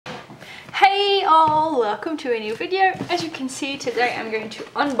Hey all, welcome to a new video. As you can see, today I'm going to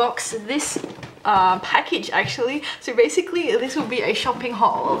unbox this package actually. So basically this will be a shopping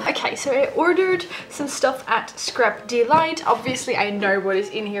haul. Okay, so I ordered some stuff at Scrapdelight. Obviously I know what is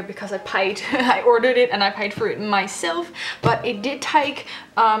in here because I paid I ordered it and I paid for it myself, but it did take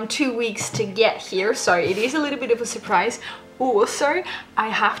 2 weeks to get here, so it is a little bit of a surprise. Also, I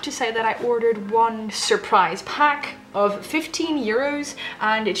have to say that I ordered one surprise pack of 15 euros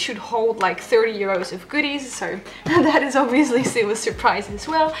and it should hold like 30 euros of goodies, so that is obviously still a surprise as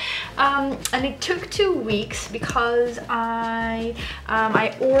well. And it took 2 weeks because I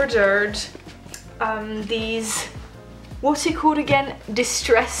ordered these, what's it called again?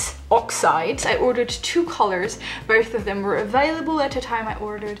 Distress oxides. I ordered 2 colors. Both of them were available at the time I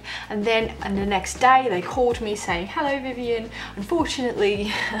ordered, and then the next day they called me saying, "Hello Vivian,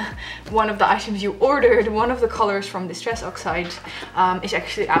 unfortunately one of the items you ordered, one of the colors from Distress Oxide, is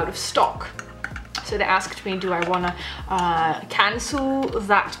actually out of stock." So they asked me, do I want to cancel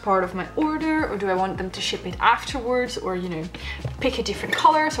that part of my order, or do I want them to ship it afterwards, or, you know, pick a different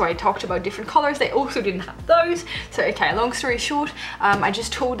color. So I talked about different colors. They also didn't have those. So okay, long story short, I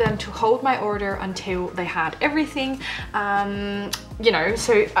just told them to hold my order until they had everything. You know,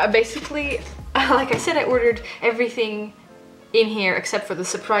 so basically, like I said, I ordered everything in here except for the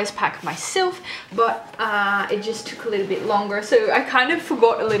surprise pack myself, but it just took a little bit longer, so I kind of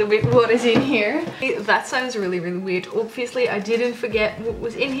forgot a little bit what is in here. That sounds really weird. Obviously I didn't forget what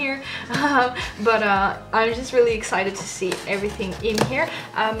was in here, but I'm just really excited to see everything in here.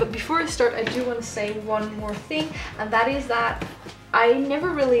 But before I start, I do want to say one more thing, and that is that I never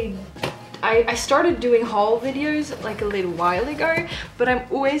really I started doing haul videos like a little while ago, but I'm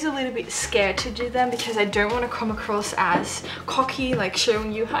always a little bit scared to do them because I don't want to come across as cocky, like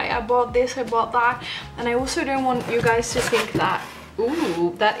showing you, hey, I bought this, I bought that. And I also don't want you guys to think that,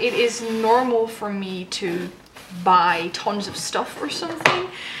 ooh, that it is normal for me to buy tons of stuff or something.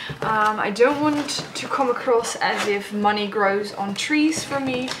 I don't want to come across as if money grows on trees for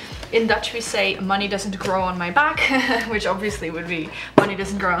me. In Dutch we say money doesn't grow on my back, which obviously would be money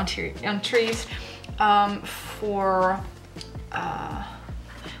doesn't grow on trees.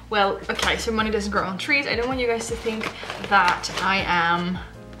 Well, okay, so money doesn't grow on trees. I don't want you guys to think that I am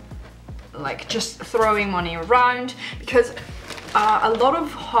like just throwing money around, because a lot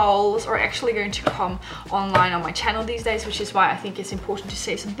of hauls are actually going to come online on my channel these days, which is why I think it's important to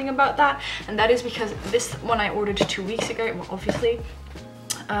say something about that. And that is because this one I ordered 2 weeks ago, well, obviously.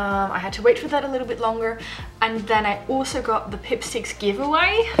 I had to wait for that a little bit longer, and then I also got the Pipsticks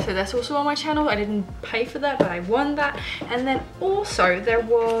giveaway, so that's also on my channel. I didn't pay for that, but I won that. And then also there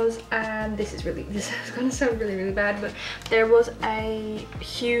was, and this is gonna sound really bad, but there was a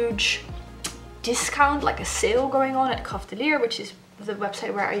huge discount, like a sale going on at Scrapdelight, which is the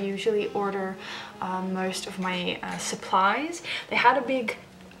website where I usually order most of my supplies. They had a big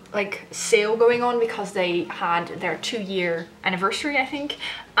like sale going on because they had their 2-year anniversary, I think,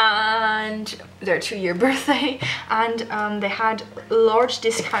 and their 2-year birthday, and they had large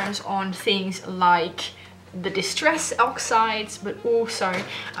discounts on things like the Distress Oxides, but also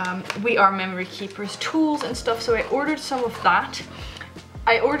We Are Memory Keepers tools and stuff. So I ordered some of that.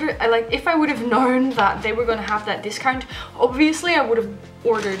 If I would have known that they were going to have that discount, obviously I would have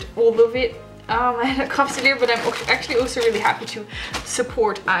ordered all of it at Scrapdelight, but I'm actually also really happy to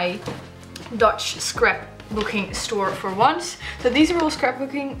support a Dutch scrapbooking store for once. So these are all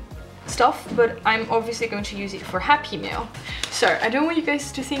scrapbooking stuff, but I'm obviously going to use it for Happy Mail. So I don't want you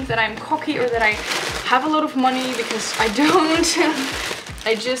guys to think that I'm cocky or that I have a lot of money, because I don't.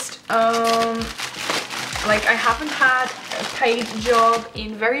 I just like, I haven't had a paid job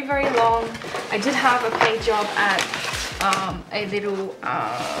in very long. I did have a paid job at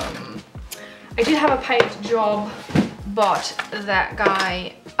I did have a paid job, but that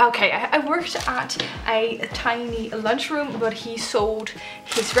guy, okay, I worked at a tiny lunchroom, but he sold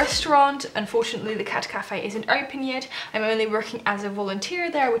his restaurant. Unfortunately, the cat cafe isn't open yet. I'm only working as a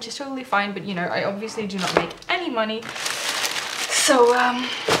volunteer there, which is totally fine, but you know, I obviously do not make any money. So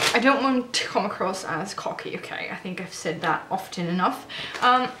I don't want to come across as cocky, okay? I think I've said that often enough.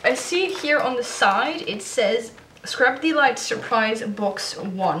 I see here on the side, it says Scrapdelight Surprise Box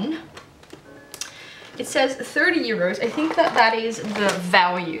 1. It says 30 euros. I think that that is the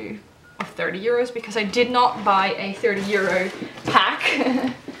value of 30 euros because I did not buy a 30 euro pack.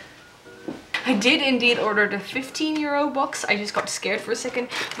 I did indeed order the 15 euro box. I just got scared for a second,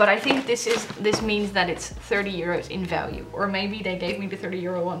 but I think this means that it's 30 euros in value, or maybe they gave me the 30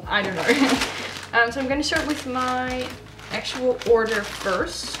 euro one. I don't know. So I'm going to start with my actual order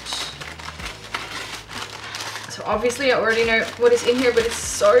first. So So obviously I already know what is in here, but it's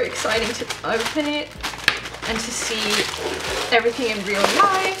so exciting to open it and to see everything in real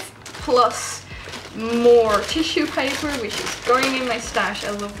life, plus more tissue paper, which is going in my stash. I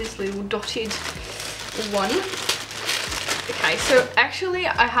love this little dotted one. Okay, so actually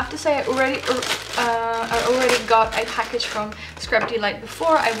I have to say I already got a package from Scrapdelight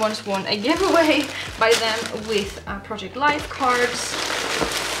before. I once won a giveaway by them with Project Life cards.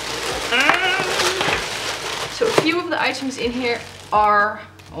 So a few of the items in here are,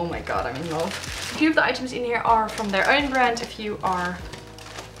 oh my god, I'm in love. A few of the items in here are from their own brand, a few are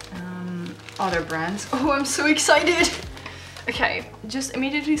other brands. Oh, I'm so excited! Okay, just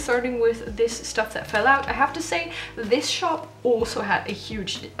immediately starting with this stuff that fell out. I have to say this shop also had a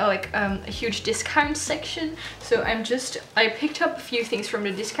huge a huge discount section. So I picked up a few things from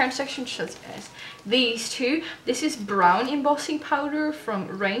the discount section, such as these two. This is brown embossing powder from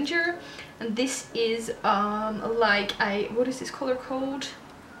Ranger, and this is like a, what is this color called?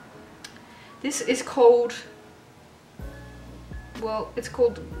 This is called, well, it's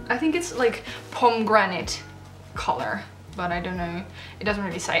called, I think it's like pomegranate color, but I don't know, it doesn't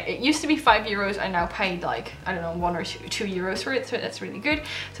really say. It used to be €5. I now paid like, I don't know, €1 or €2 for it, so that's really good.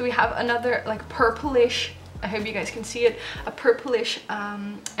 So we have another like purplish, I hope you guys can see it, a purplish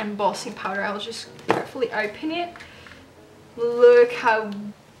embossing powder. I'll just carefully open it. Look how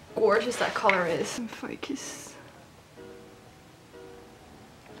gorgeous that color is. Focus.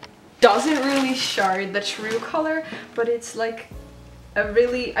 Doesn't really show the true color, but it's like a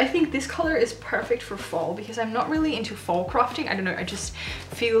really, I think this color is perfect for fall, because I'm not really into fall crafting. I don't know, I just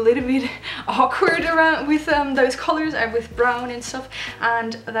feel a little bit awkward around with those colors and with brown and stuff,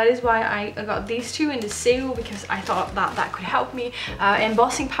 and that is why I got these two in the sale, because I thought that that could help me.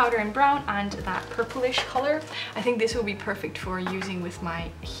 Embossing powder in brown and that purplish color. I think this will be perfect for using with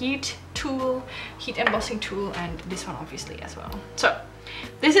my heat embossing tool, and this one obviously as well. So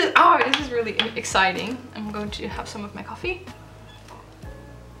this is really exciting. I'm going to have some of my coffee.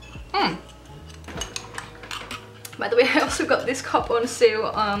 By the way, I also got this cup on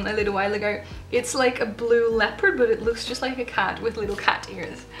sale a little while ago. It's like a blue leopard, but it looks just like a cat with little cat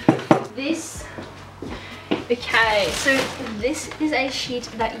ears. Okay, so this is a sheet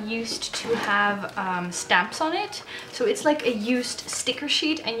that used to have stamps on it. So it's like a used sticker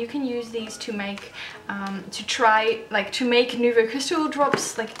sheet, and you can use these to make, to make Nouveau Crystal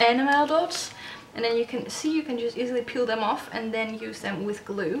drops, like enamel dots. And then you can see, you can just easily peel them off and then use them with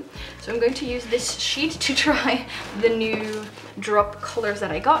glue. So I'm going to use this sheet to try the new drop colors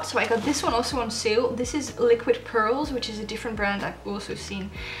that I got. So I got this one also on sale. This is Liquid Pearls, which is a different brand I've also seen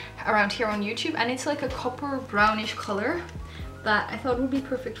around here on YouTube. And it's like a copper brownish color that I thought would be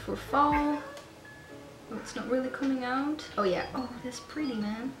perfect for fall. Oh, it's not really coming out. Oh yeah, oh, that's pretty,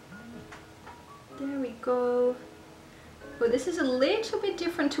 man. There we go. Well, this is a little bit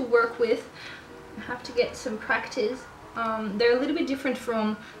different to work with. I have to get some practice. They're a little bit different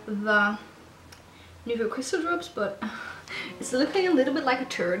from the Nouveau Crystal drops, but it's looking a little bit like a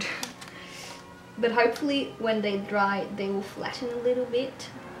turd. But hopefully when they dry, they will flatten a little bit.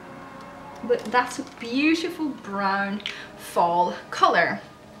 But that's a beautiful brown fall color.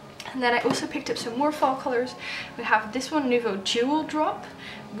 And then I also picked up some more fall colors. We have this one, Nouveau Jewel Drop,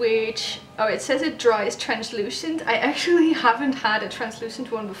 which, oh, it says it dries translucent. I actually haven't had a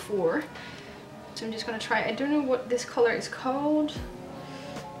translucent one before. So I'm just gonna try. I don't know what this color is called.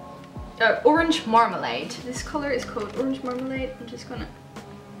 Orange Marmalade. This color is called Orange Marmalade. I'm just gonna,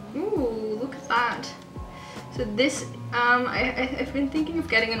 ooh, look at that. So this, I've been thinking of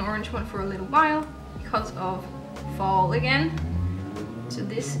getting an orange one for a little while because of fall again. So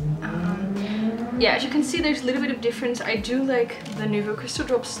this, yeah, as you can see, there's a little bit of difference. I do like the Nouveau Crystal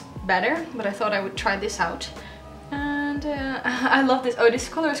drops better, but I thought I would try this out. And I love this. Oh, this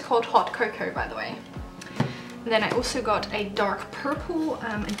color is called Hot Cocoa, by the way. And then I also got a dark purple,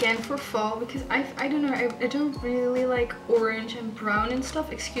 again for fall, because I don't know, I don't really like orange and brown and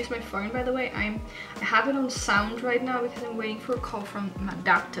stuff. Excuse my phone, by the way. I have it on sound right now because I'm waiting for a call from my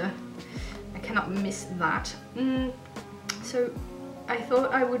doctor. I cannot miss that. So I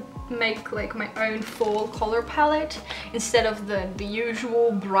thought I would make like my own fall color palette instead of the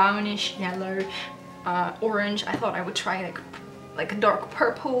usual brownish yellow, orange. I thought I would try like a dark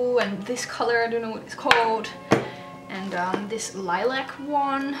purple and this color, I don't know what it's called, and this lilac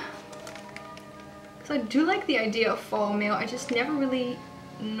one. So I do like the idea of fall mail, I just never really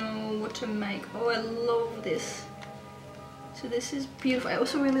know what to make. Oh, I love this. So this is beautiful. I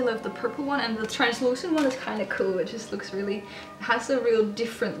also really love the purple one, and the translucent one is kind of cool. It just looks really, it has a real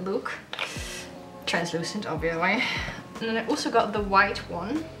different look. Translucent, obviously. And then I also got the white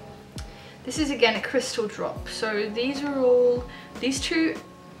one. This is again a crystal drop. So these are all, these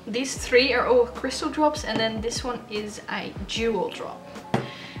three are all crystal drops, and then this one is a jewel drop.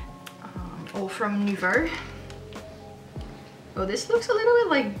 All from Nouveau. Oh, this looks a little bit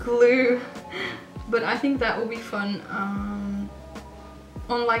like glue, but I think that will be fun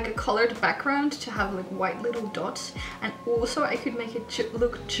on like a colored background to have like white little dots. And also I could make it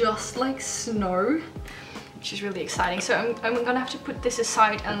look just like snow, which is really exciting. So I'm gonna have to put this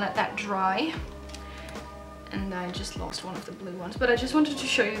aside and let that dry. And I just lost one of the blue ones, but I just wanted to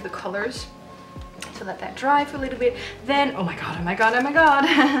show you the colors. So let that dry for a little bit. Then, oh my god, oh my god, oh my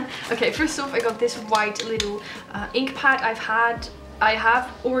god. Okay, first off, I got this white little ink pad. I have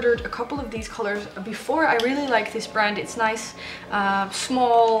ordered a couple of these colors before. I really like this brand. It's nice,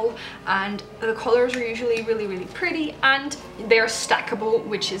 small, and the colors are usually really, really pretty, and they're stackable,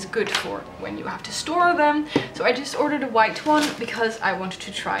 which is good for when you have to store them. So I just ordered a white one because I wanted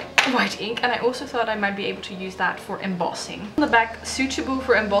to try white ink, and I also thought I might be able to use that for embossing. On the back, suitable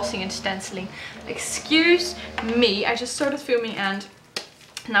for embossing and stenciling. Excuse me, I just started filming and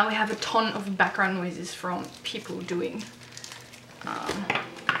now we have a ton of background noises from people doing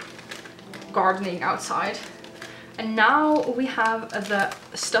gardening outside. And now we have the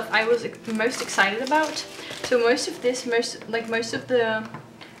stuff I was most excited about. So most of the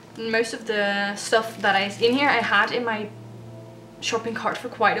stuff that is in here I had in my shopping cart for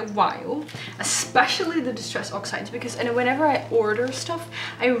quite a while, especially the distress oxides, because whenever I order stuff,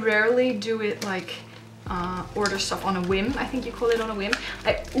 I rarely do it like order stuff on a whim. I think you call it on a whim.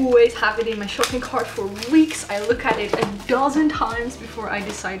 I always have it in my shopping cart for weeks. I look at it a dozen times before I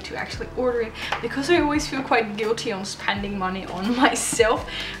decide to actually order it, because I always feel quite guilty on spending money on myself.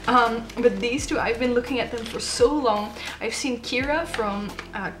 But these two, I've been looking at them for so long. I've seen Kira from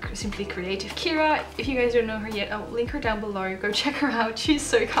Simply Creative. Kira, if you guys don't know her yet, I'll link her down below. Go check her out. She's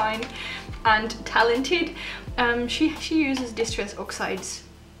so kind and talented. She uses distress oxides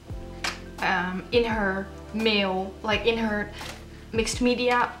in her mail, like in her mixed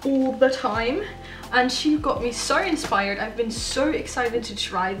media, all the time, and she got me so inspired. I've been so excited to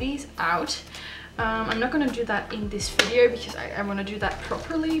try these out. I'm not gonna do that in this video because I want to do that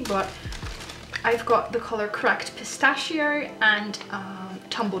properly, but I've got the color Cracked Pistachio and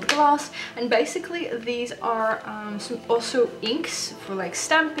Tumbled Glass, and basically these are also inks for like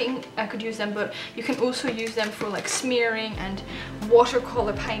stamping. I could use them, but you can also use them for like smearing and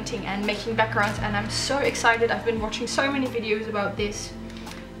watercolor painting and making backgrounds, and I'm so excited. I've been watching so many videos about this.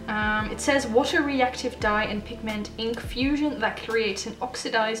 It says water reactive dye and pigment ink fusion that creates an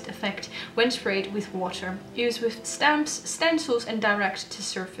oxidized effect when sprayed with water. Use with stamps, stencils, and direct to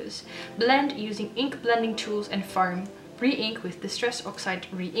surface. Blend using ink blending tools and foam. Re-ink with distress oxide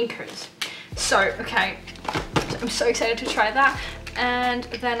re-inkers. So, okay, so I'm so excited to try that. And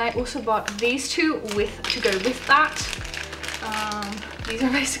then I also bought these two to go with that. These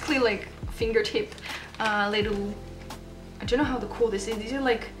are basically like fingertip little, I don't know how to call this. These are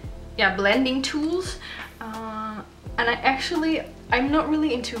like, yeah, blending tools. And I'm not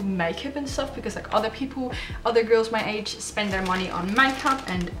really into makeup and stuff, because like other girls my age spend their money on makeup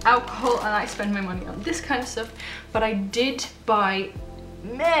and alcohol, and I spend my money on this kind of stuff. But I did buy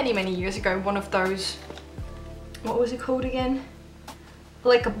many years ago one of those, what was it called again?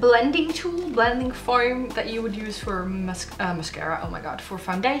 Like a blending tool, blending foam that you would use for mascara, oh my god, for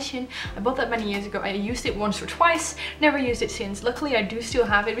foundation. I bought that many years ago. I used it once or twice, never used it since. Luckily I do still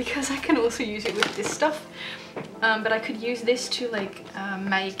have it because I can also use it with this stuff. But I could use this to like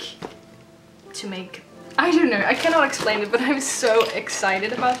make, I don't know, I cannot explain it, but I'm so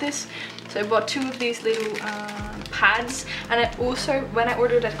excited about this. So I bought two of these little pads, and I also, when I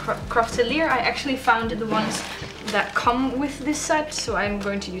ordered at Scrapdelight, I actually found the ones that come with this set, so I'm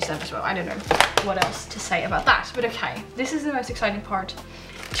going to use them as well. I don't know what else to say about that, but okay, this is the most exciting part.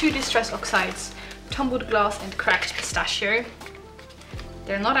 Two distress oxides, Tumbled Glass and Cracked Pistachio.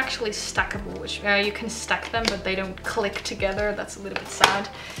 They're not actually stackable, which you can stack them, but they don't click together. That's a little bit sad.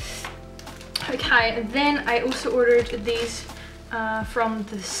 Okay, and then I also ordered these from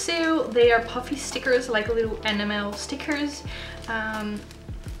the sale. They are puffy stickers, like little enamel stickers.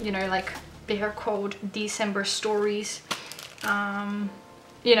 You know, like they are called December Stories.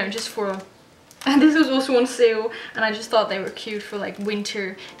 You know, just for, and this was also on sale, and I just thought they were cute for like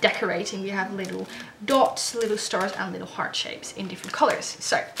winter decorating. We have little dots, little stars, and little heart shapes in different colors.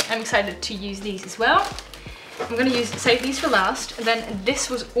 So I'm excited to use these as well. I'm gonna save these for last. And then this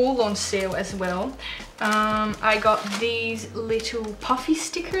was all on sale as well. I got these little puffy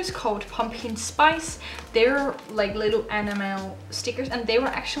stickers called Pumpkin Spice. They're like little enamel stickers, and they were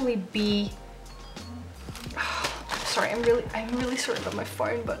actually sorry, I'm really sorry about my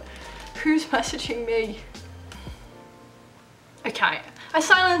phone, but Who's messaging me? Okay, I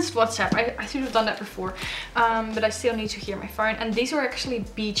silenced WhatsApp. I should have done that before, but I still need to hear my phone. And these are actually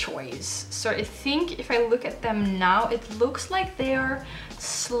B-Choice. So I think if I look at them now, it looks like they are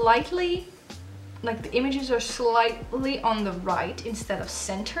slightly, like the images are slightly on the right instead of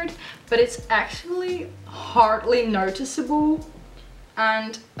centered, but it's actually hardly noticeable.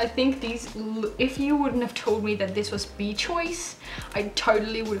 And I think these, if you wouldn't have told me that this was B-Choice, I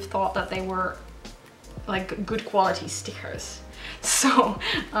totally would have thought that they were like good quality stickers. So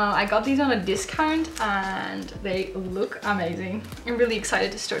I got these on a discount and they look amazing. I'm really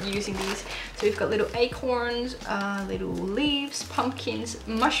excited to start using these. So we've got little acorns, little leaves, pumpkins,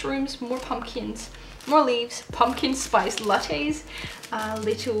 mushrooms, more pumpkins, more leaves, pumpkin spice lattes,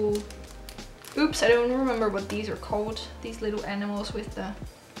 little, oops, I don't remember what these are called. These little animals with the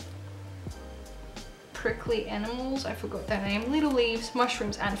prickly animals, I forgot their name. Little leaves,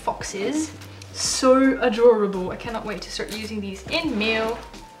 mushrooms and foxes. So adorable. I cannot wait to start using these in mail.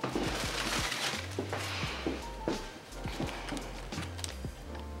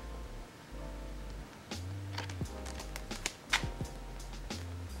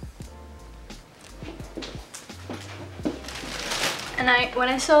 And when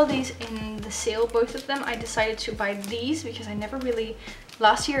I saw these in the sale, both of them, I decided to buy these because I never really,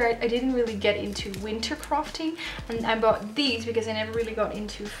 last year I didn't really get into winter crafting, and I bought these because I never really got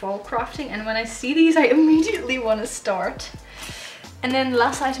into fall crafting, and when I see these I immediately want to start. And then the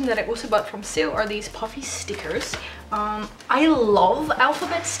last item that I also bought from sale are these puffy stickers. I love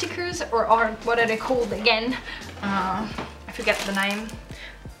alphabet stickers, or what are they called again? I forget the name.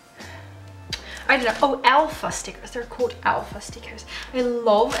 I don't know. Oh, alpha stickers. They're called alpha stickers. I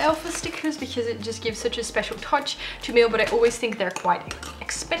love alpha stickers because it just gives such a special touch to mail, but I always think they're quite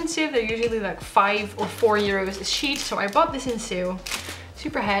expensive. They're usually like 5 or 4 euros a sheet, so I bought this in sale.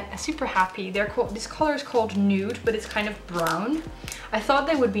 Super happy. They're called, this color is called nude, but it's kind of brown. I thought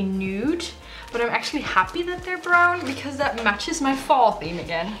they would be nude, but I'm actually happy that they're brown because that matches my fall theme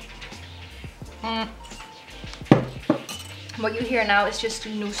again. What you hear now is just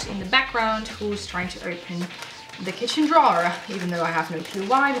Noose in the background, who's trying to open the kitchen drawer, even though I have no clue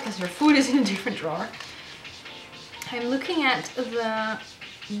why, because her food is in a different drawer. I'm looking at the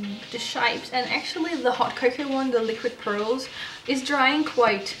shapes, and actually the hot cocoa one, the liquid pearls, is drying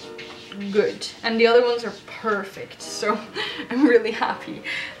quite good, and the other ones are perfect, so I'm really happy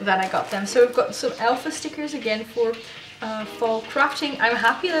that I got them. So we've got some alpha stickers again for fall crafting. I'm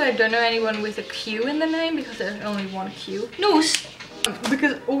happy that I don't know anyone with a Q in the name because there's only one Q. Noose!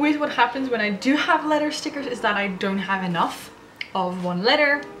 Because always what happens when I do have letter stickers is that I don't have enough of one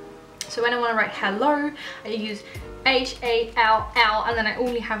letter. So when I want to write hello, I use H-A-L-L, and then I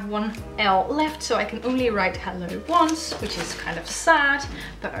only have one L left, so I can only write hello once, which is kind of sad,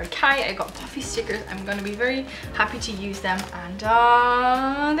 but okay. I got puffy stickers. I'm gonna be very happy to use them, and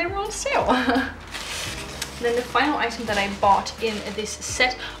they were on sale. Then the final item that I bought in this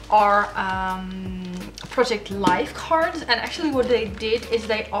set are Project Life cards, and actually what they did is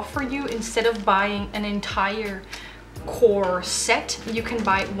they offer you, instead of buying an entire core set, you can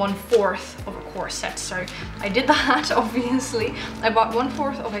buy 1/4 of a core set. So I did that, obviously. I bought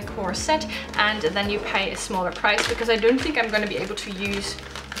 1/4 of a core set, and then you pay a smaller price because I don't think I'm going to be able to use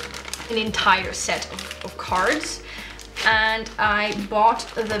an entire set of cards. And I bought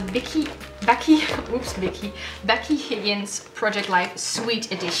the Becky Higgins Project Life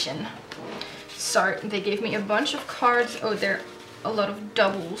Sweet Edition. So they gave me a bunch of cards. Oh, there are a lot of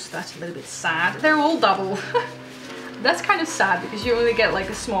doubles. That's a little bit sad. They're all double. That's kind of sad because you only get like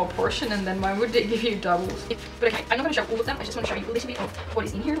a small portion, and then why would they give you doubles? But okay, I'm not going to show all of them. I just want to show you a little bit of what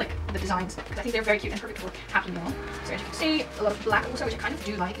is in here, like the designs, because I think they're very cute and perfect for Happy Meal. So as you can see, a lot of black also, which I kind of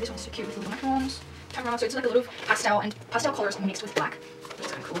do like. This one's so cute with little macarons. So it's like a lot of pastel colors mixed with black.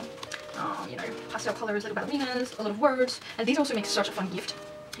 That's kind of cool. You know, pastel colors, little ballerinas, a lot of words, and these also make such a fun gift.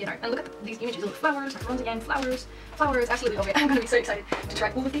 You know, and look at these images, little flowers, macarons again, flowers, absolutely love it. I'm gonna be so excited to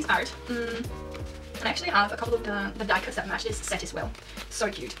try all of these out. And I actually have a couple of the die cuts that match this set as well. So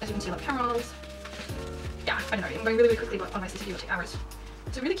cute. As you can see, a lot of caramels. Yeah, I don't know, I'm going really quickly, but otherwise this video will take hours.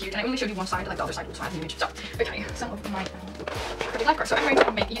 So really cute, and I only showed you one side, like the other side also has an image. So, okay, some of my Project Life cards. So I'm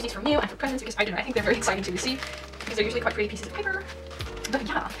going to use these for mail and for presents because I don't know, I think they're very exciting to receive because they're usually quite pretty pieces of paper. But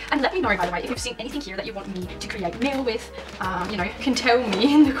yeah, and let me know, by the way, if you've seen anything here that you want me to create mail with. You know, you can tell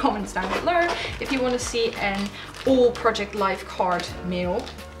me in the comments down below. If you want to see an all Project Life card mail,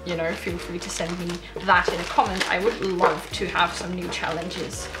 you know, feel free to send me that in a comment. I would love to have some new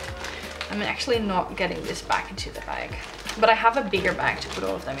challenges. I'm actually not getting this back into the bag. But I have a bigger bag to put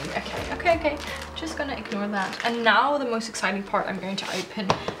all of them in. Okay. Just gonna ignore that. And now the most exciting part, I'm going to open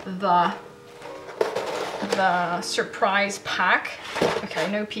the surprise pack. Okay,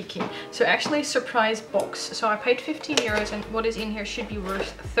 no peeking. So actually surprise box. So I paid 15 euros and what is in here should be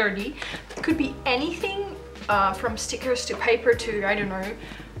worth 30. It could be anything from stickers to paper to, I don't know.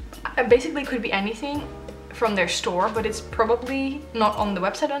 Basically could be anything from their store, but it's probably not on the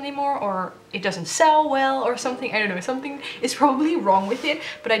website anymore, or it doesn't sell well or something. I don't know, something is probably wrong with it.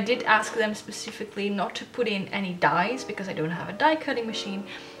 But I did ask them specifically not to put in any dies because I don't have a die cutting machine.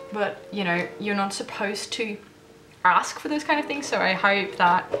 But you know, you're not supposed to ask for those kind of things, so I hope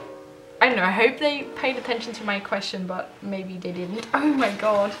that, I don't know, I hope they paid attention to my question, but maybe they didn't. Oh my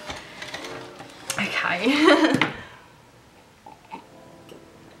god. Okay.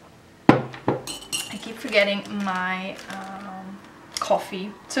 I keep forgetting my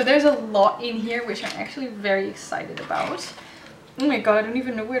coffee. So there's a lot in here which I'm actually very excited about. Oh my god, I don't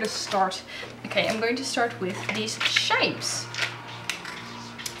even know where to start. Okay, I'm going to start with these shapes.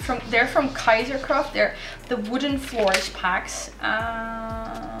 They're from Kaiserkraft. They're the wooden flourish packs.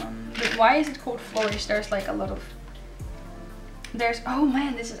 But why is it called flourish? There's like a lot of... Oh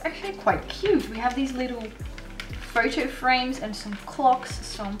man, this is actually quite cute. We have these little photo frames and some clocks,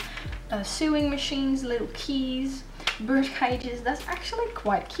 some sewing machines, little keys, bird cages. That's actually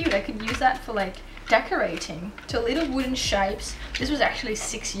quite cute. I could use that for like decorating. So little wooden shapes. This was actually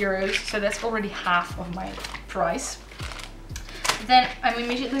 6 euros, so that's already half of my price. Then I'm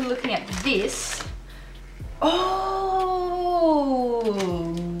immediately looking at this. Oh,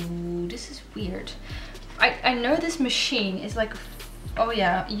 this is weird. I know this machine is like, oh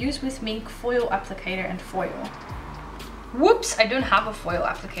yeah, use with mink, foil applicator and foil. Whoops, I don't have a foil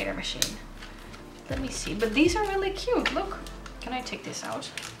applicator machine. Let me see, but these are really cute. Look, can I take this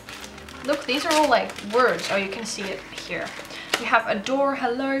out? Look, these are all like words. Oh, you can see it here. We have adore,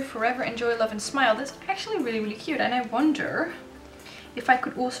 hello, forever, enjoy, love and smile. That's actually really, really cute. And I wonder if I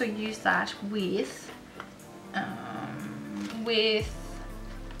could also use that with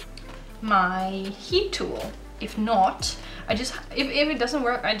my heat tool. If not, if it doesn't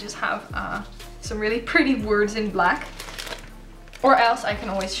work, I just have some really pretty words in black. Or else I can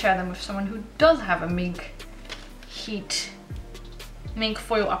always share them with someone who does have a mink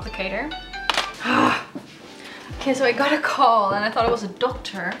foil applicator. Okay, so I got a call and I thought it was a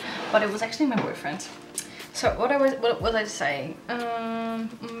doctor, but it was actually my boyfriend. So what was I saying?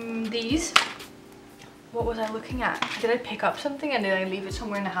 These. What was I looking at? Did I pick up something and did I leave it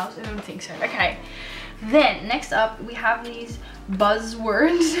somewhere in the house? I don't think so. Okay. Then next up we have these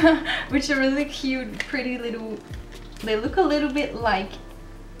buzzwords, which are really cute, pretty little. They look a little bit like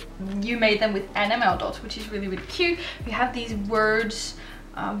you made them with enamel dots, which is really, really cute. We have these words.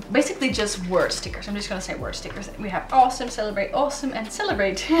 Basically just word stickers. I'm just gonna say word stickers. We have awesome, celebrate, awesome, and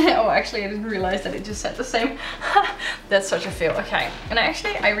celebrate. Oh, actually I didn't realize that it just said the same. That's such a fail. Okay, and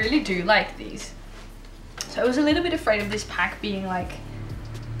I really do like these. So I was a little bit afraid of this pack being like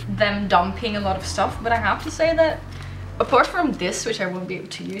them dumping a lot of stuff, but I have to say that apart from this, which I won't be able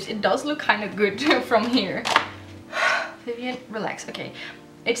to use, it does look kind of good from here. Vivian, relax. Okay,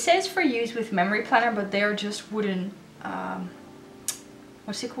 it says for use with memory planner, but they are just wooden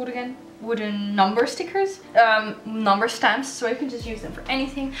what's it called again? Wooden number stickers, number stamps, so I can just use them for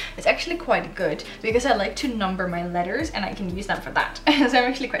anything. It's actually quite good because I like to number my letters and I can use them for that. So I'm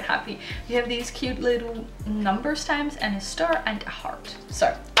actually quite happy. We have these cute little number stamps and a star and a heart.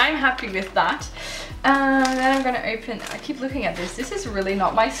 So I'm happy with that. Then I'm gonna open, I keep looking at this. This is really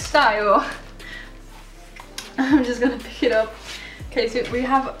not my style. I'm just gonna pick it up. Okay, so we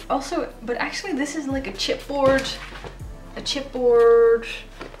have also, but actually this is like a chipboard,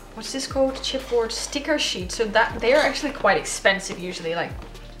 what's this called? Chipboard sticker sheet. So that they are actually quite expensive usually, like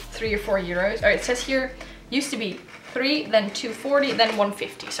 3 or 4 euros. Oh, it says here used to be 3, then 240, then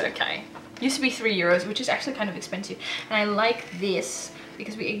 150. So okay, used to be 3 euros, which is actually kind of expensive. And I like this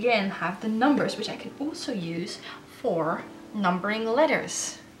because we again have the numbers, which I can also use for numbering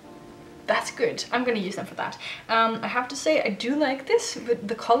letters. That's good. I'm gonna use them for that. I have to say I do like this, but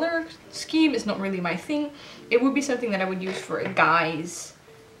the color scheme is not really my thing. It would be something that I would use for a guy's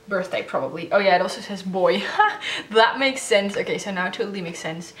birthday probably. Oh yeah, it also says boy. That makes sense. Okay, so now it totally makes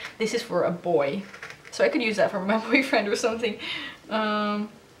sense. This is for a boy, so I could use that for my boyfriend or something.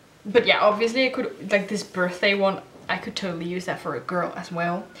 But yeah, obviously I could, like this birthday one, I could totally use that for a girl as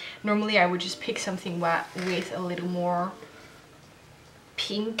well. Normally I would just pick something with a little more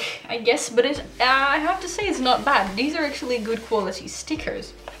pink, I guess, but it's I have to say it's not bad. These are actually good quality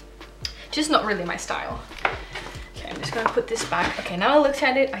stickers, just not really my style. Okay, I'm just gonna put this back. Okay, now I looked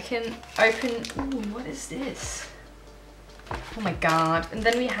at it, I can open. Ooh, what is this? Oh my god. And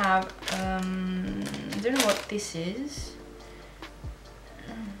then we have, I don't know what this is.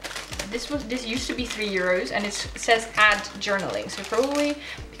 This used to be €3 and it says add journaling. So probably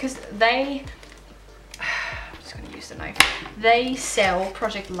because they, I'm just gonna use the knife. They sell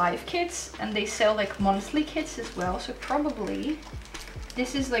Project Life kits and they sell like monthly kits as well. So probably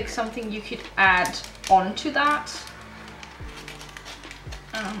this is like something you could add on to that.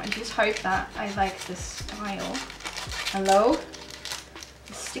 I just hope that I like this style. Hello?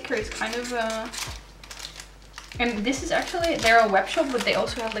 The sticker is kind of and this is actually, they're a web shop, but they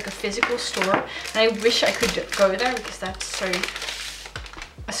also have like a physical store. And I wish I could go there because that's so,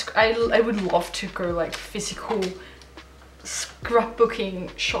 I would love to go like physical scrapbooking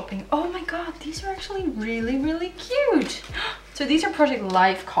shopping. Oh my god, these are actually really, really cute. So these are Project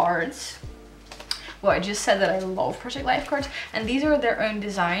Life cards. Well, I just said that I love Project Life cards, and these are their own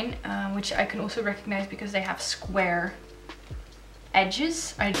design, which I can also recognize because they have square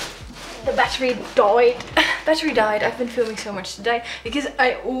edges. The battery died. I've been filming so much today because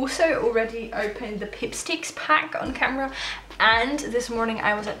I also already opened the Pipsticks pack on camera, and this morning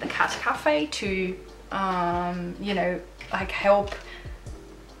I was at the cat cafe to you know, like help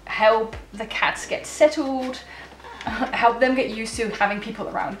the cats get settled, help them get used to having people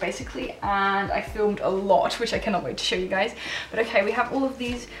around basically, and I filmed a lot, which I cannot wait to show you guys. But okay, we have all of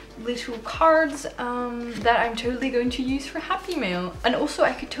these little cards that I'm totally going to use for Happy Mail, and also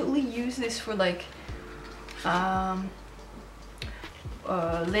I could totally use this for like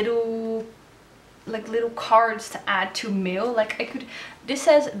little cards to add to mail. Like I could, this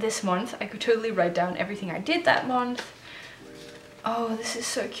says this month, I could totally write down everything I did that month. Oh, this is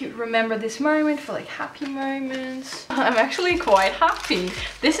so cute. Remember this moment for like happy moments. I'm actually quite happy.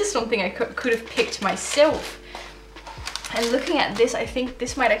 This is something I could have picked myself. And looking at this, I think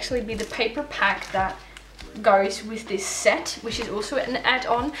this might actually be the paper pack that goes with this set, which is also an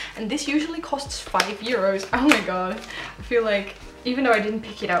add-on. And this usually costs €5. Oh my god. I feel like, even though I didn't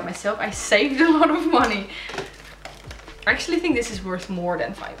pick it out myself, I saved a lot of money. I actually think this is worth more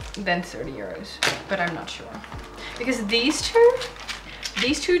than €30, but I'm not sure. Because these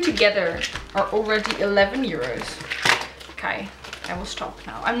two together are already €11. Okay, I will stop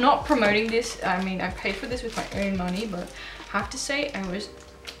now. I'm not promoting this. I mean, I paid for this with my own money, but I have to say I was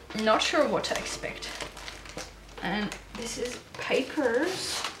not sure what to expect. And this is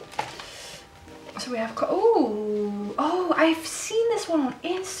papers. So we have, oh, I've seen this one on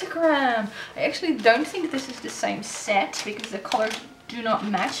Instagram. I actually don't think this is the same set because the colors do not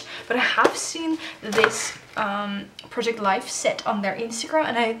match, but I have seen this Project Life set on their Instagram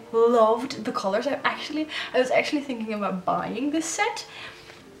and I loved the colors. I was actually thinking about buying this set,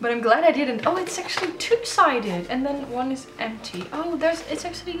 but I'm glad I didn't. Oh, it's actually two-sided and then one is empty. Oh, it's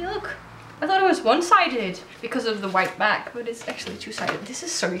actually, look, I thought it was one-sided because of the white back, but it's actually two-sided. This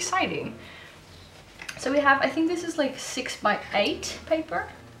is so exciting. So we have, I think this is like 6 by 8 paper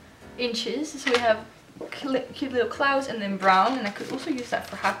inches. So we have cute little clouds and then brown, and I could also use that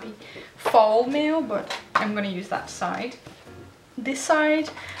for happy fall mail, but I'm gonna use that side. This side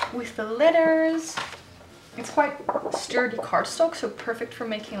with the letters. It's quite sturdy cardstock, so perfect for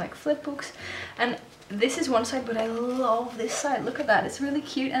making like flip books. And this is one side, but I love this side. Look at that, it's really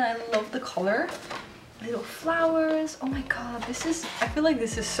cute and I love the color. Little flowers. Oh my god, this is, I feel like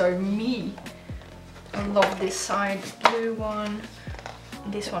this is so me. I love this side, the blue one.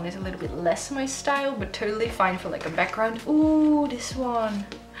 This one is a little bit less my style, but totally fine for like a background. Ooh, this one.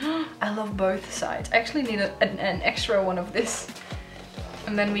 I love both sides. I actually need an extra one of this.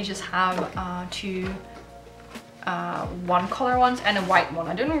 And then we just have two one color ones and a white one.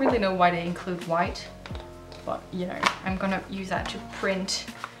 I don't really know why they include white, but you know, I'm gonna use that to print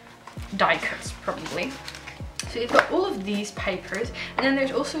die cuts probably. So you've got all of these papers, and then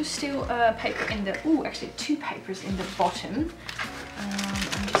there's also still paper in the, actually 2 papers in the bottom.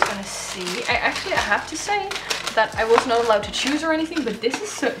 I'm just gonna see. I have to say that I was not allowed to choose or anything, but this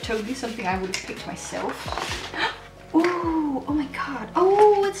is totally something I would have picked myself. Ooh, oh my god.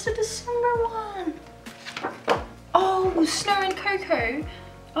 Oh, it's the December one. Oh, Snow and Cocoa.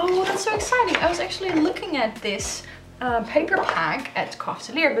 Oh, that's so exciting. I was actually looking at this paper pack at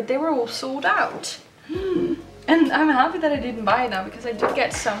Scrapdelight, but they were all sold out. And I'm happy that I didn't buy it now because I did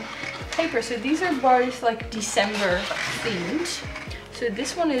get some paper. So these are both like December themed. So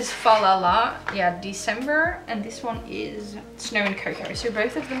this one is Fa La La, yeah, December, and this one is Snow and Cocoa. So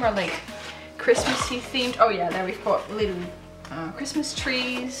both of them are like Christmassy themed. Oh yeah, there we've got little Christmas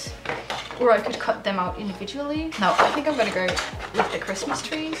trees, or I could cut them out individually. No, I think I'm gonna go with the Christmas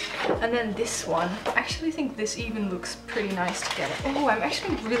trees. And then this one, I actually think this even looks pretty nice together. Oh, I'm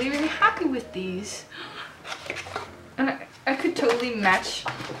actually really, really happy with these. And I I could totally match,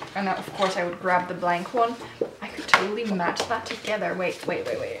 and of course I would grab the blank one. I could totally match that together. Wait.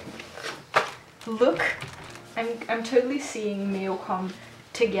 Look, I'm totally seeing mail come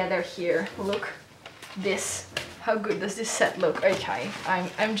together here. Look, this. How good does this set look? Okay,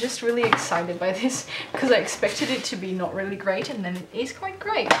 I'm just really excited by this because I expected it to be not really great, and then it is quite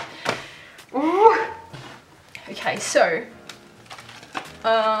great. Ooh. Okay, so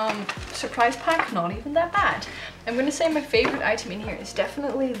surprise pack, not even that bad. I'm gonna say my favorite item in here is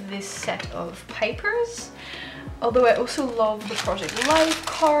definitely this set of papers, although I also love the Project Life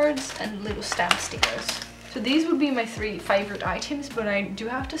cards and little stamp stickers. So these would be my 3 favorite items, but I do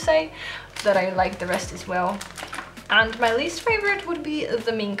have to say that I like the rest as well. And my least favorite would be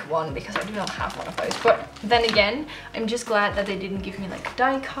the mink one, because I do not have one of those. But then again, I'm just glad that they didn't give me like a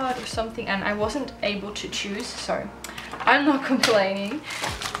die cut or something, and I wasn't able to choose, so I'm not complaining.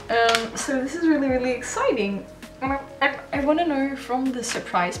 So this is really exciting. I want to know from the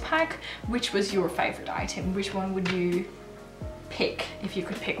surprise pack, which was your favorite item? Which one would you pick if you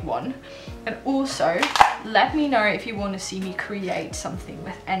could pick one? And also let me know if you want to see me create something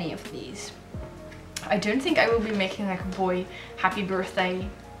with any of these. I don't think I will be making like a boy happy birthday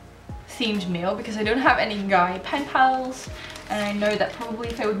themed mail because I don't have any guy pen pals, and I know that probably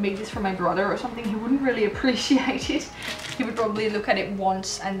if I would make this for my brother or something, he wouldn't really appreciate it. He would probably look at it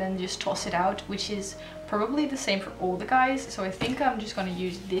once and then just toss it out, which is probably the same for all the guys. So I think I'm just gonna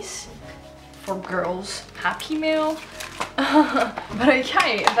use this for girls happy mail. But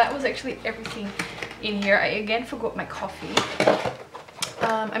okay, that was actually everything in here. I again forgot my coffee.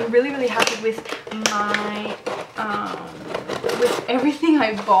 I'm really happy with my with everything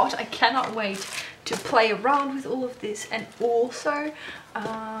I bought. I cannot wait to play around with all of this, and also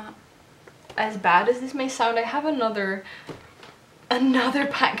as bad as this may sound, I have another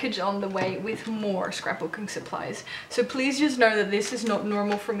package on the way with more scrapbooking supplies. So please just know that this is not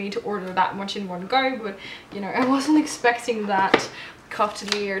normal for me to order that much in one go, but you know, I wasn't expecting that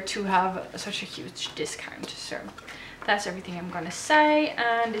Scrapdelight to have such a huge discount. So that's everything I'm gonna say,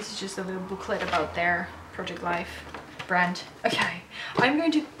 and this is just a little booklet about their Project Life brand. Okay, I'm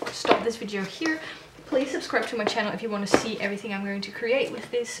going to stop this video here. Please subscribe to my channel if you want to see everything I'm going to create with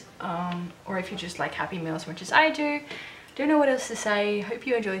this, or if you just like happy mail as much as I do. Don't know what else to say. Hope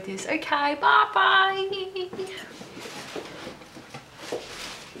you enjoyed this. Okay, bye bye.